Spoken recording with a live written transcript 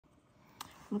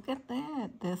look at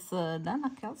that. There's Donna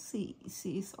Kelce.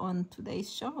 She's on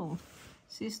today's show.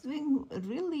 She's doing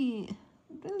really,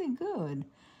 really good.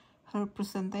 Her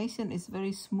presentation is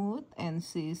very smooth, and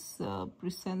she's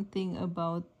presenting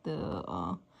about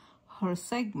her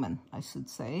segment, I should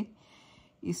say,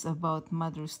 is about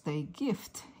Mother's Day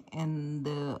gift, and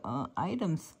the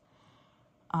items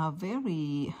are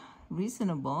very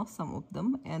reasonable, some of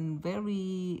them, and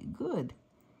very good.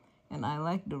 And I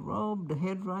like the robe, the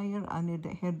hair dryer. I need the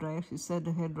hair dryer. She said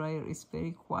the hair dryer is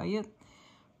very quiet,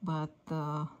 but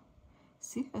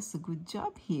she has a good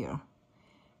job here.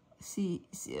 She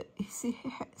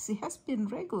has been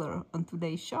regular on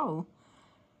today's show,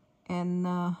 and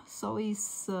so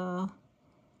is Kylie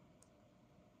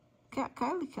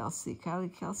Kelce.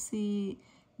 Kylie Kelce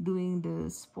doing the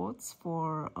sports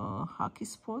for hockey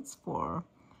sports for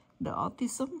the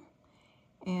autism.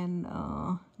 And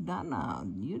Donna,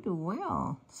 you do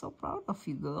well. So proud of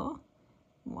you, girl.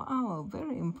 Wow,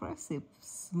 very impressive.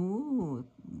 Smooth.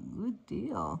 Good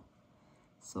deal.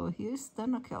 So here's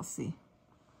Donna Kelce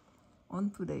on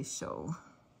today's show.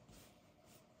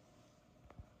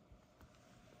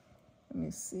 Let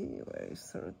me see, where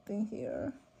is her thing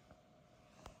here?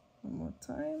 One more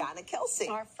time. Donna Kelce.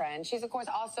 Our friend. She's, of course,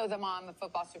 also the mom of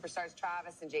football superstars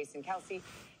Travis and Jason Kelce.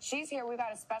 She's here. We've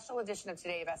got a special edition of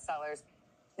Today Bestsellers.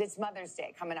 It's Mother's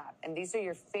Day coming up, and these are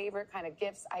your favorite kind of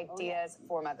gifts, ideas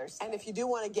for Mother's Day. And if you do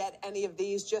want to get any of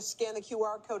these, just scan the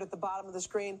QR code at the bottom of the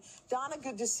screen. Donna,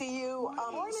 good to see you.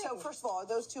 So first of all, are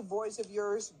those two boys of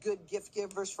yours good gift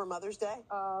givers for Mother's Day?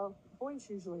 Boys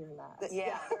usually are not.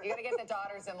 Yeah, you got to get the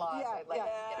daughters-in-law. Yeah, Get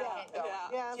a hint going.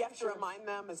 Do you have to remind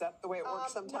them? Is that the way it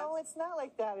works sometimes? No, it's not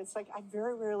like that. It's like I'm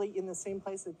very rarely in the same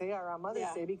place that they are on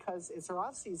Mother's Day because it's their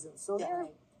off season. So they're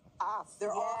off.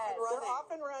 They're off and running. They're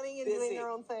off and running and doing their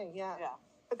own thing. Yeah.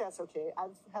 But that's okay. I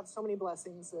have so many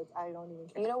blessings that I don't even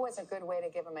care. You know what's a good way to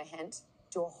give them a hint?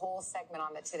 Do a whole segment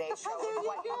on the Today Show of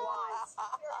what you want.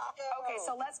 Okay,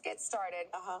 so let's get started.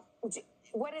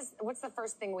 What's the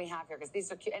first thing we have here? Because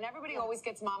these are cute, and everybody always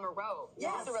gets mom a robe.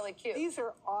 Yes. These are really cute. These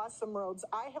are awesome robes.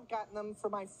 I have gotten them for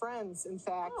my friends, in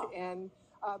fact, and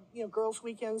girls'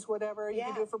 weekends, whatever. You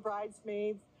can do it for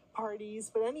bridesmaids, parties.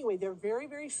 But anyway, they're very,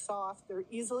 very soft. They're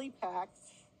easily packed,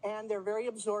 and they're very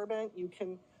absorbent. You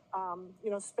can,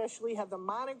 especially have them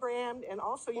monogrammed, and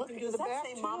also you can do the back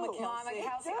too. Mama Kelce. Mama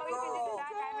Kelce. Oh, you can do the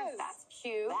back. That's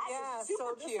cute. That is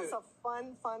super cute. This is a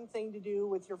fun thing to do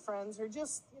with your friends, or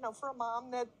just, for a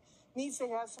mom that needs to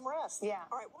have some rest. Yeah.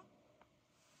 All right.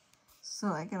 So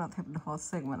I cannot have the whole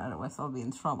segment, otherwise I'll be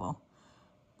in trouble.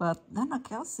 But Donna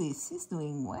Kelce, she's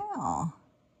doing well.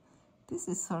 This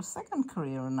is her second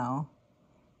career now.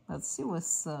 But she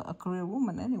was a career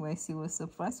woman anyway. She was a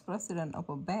vice president of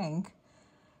a bank.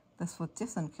 That's what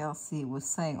Jason Kelce was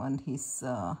saying on his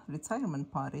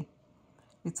retirement party.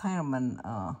 Retirement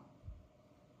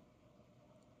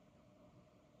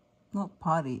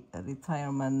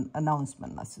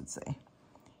announcement, I should say.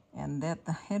 And that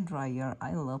hairdryer,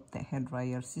 I love the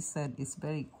hairdryer. She said it's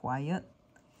very quiet,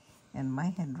 and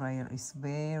my hairdryer is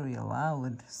very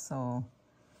loud. So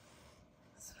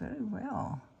it's very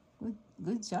well.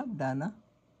 Good job, Donna.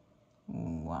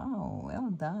 Wow, well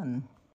done.